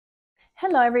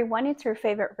Hello everyone, it's your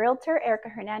favorite realtor, Erica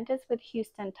Hernandez with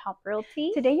Houston Top Realty.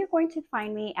 Today you're going to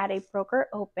find me at a broker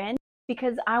open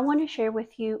because I want to share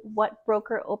with you what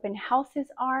broker open houses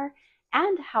are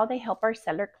and how they help our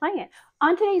seller clients.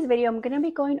 On today's video, I'm going to be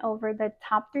going over the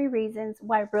top 3 reasons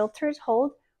why realtors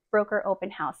hold broker open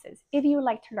houses. If you would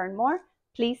like to learn more,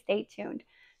 please stay tuned.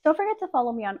 Don't forget to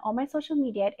follow me on all my social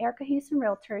media at Erica Houston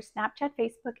Realtor, Snapchat,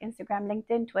 Facebook, Instagram,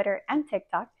 LinkedIn, Twitter, and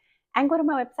TikTok. And go to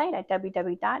my website at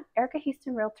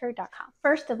www.ErikaHoustonRealtor.com.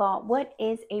 First of all, what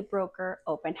is a broker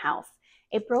open house?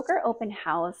 A broker open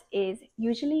house is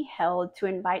usually held to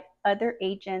invite other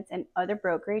agents and other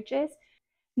brokerages.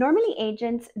 Normally,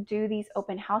 agents do these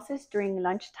open houses during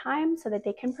lunchtime so that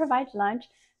they can provide lunch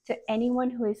to anyone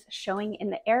who is showing in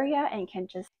the area and can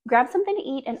just grab something to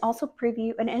eat and also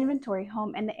preview an inventory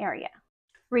home in the area.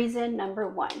 Reason number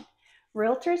 1,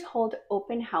 realtors hold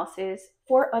open houses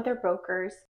for other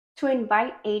brokers to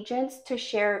invite agents to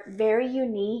share very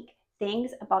unique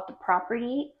things about the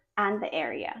property and the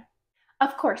area.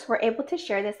 Of course, we're able to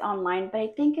share this online, but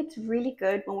I think it's really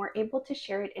good when we're able to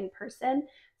share it in person so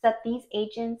that these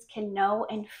agents can know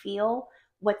and feel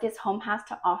what this home has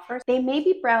to offer. They may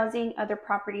be browsing other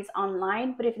properties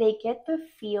online, but if they get the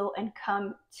feel and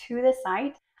come to the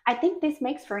site, I think this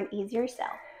makes for an easier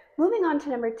sell. Moving on to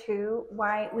number 2,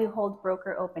 why we hold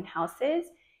broker open houses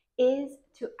is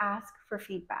to ask for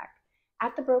feedback.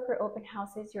 At the broker open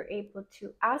houses, you're able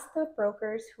to ask the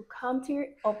brokers who come to your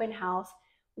open house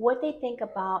what they think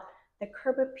about the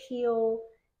curb appeal,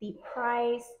 the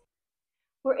price.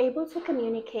 We're able to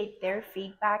communicate their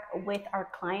feedback with our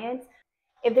clients.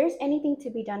 If there's anything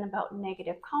to be done about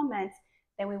negative comments,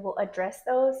 then we will address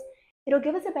those. It'll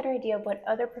give us a better idea of what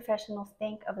other professionals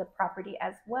think of the property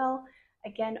as well.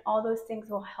 Again, all those things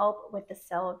will help with the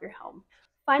sale of your home.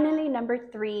 Finally, number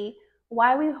 3,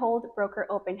 why we hold broker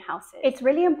open houses. It's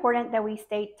really important that we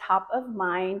stay top of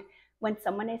mind when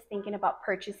someone is thinking about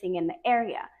purchasing in the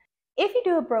area. If you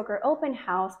do a broker open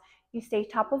house, you stay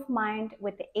top of mind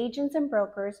with the agents and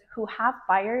brokers who have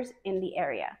buyers in the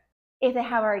area. If they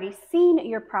have already seen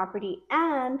your property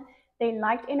and they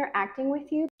liked interacting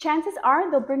with you, chances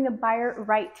are they'll bring the buyer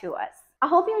right to us. I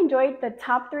hope you enjoyed the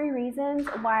top 3 reasons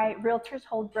why realtors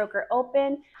hold broker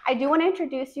open. I do want to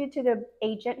introduce you to the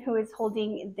agent who is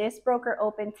holding this broker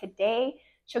open today.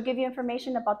 She'll give you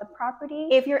information about the property.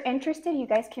 If you're interested, you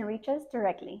guys can reach us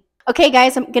directly. Okay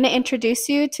guys, I'm going to introduce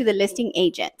you to the listing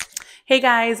agent. Hey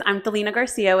guys, I'm Thelina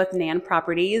Garcia with Nan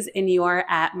Properties, and you are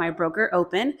at my broker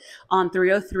open on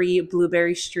 303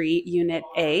 Blueberry Street, Unit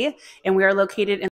A, and we are located in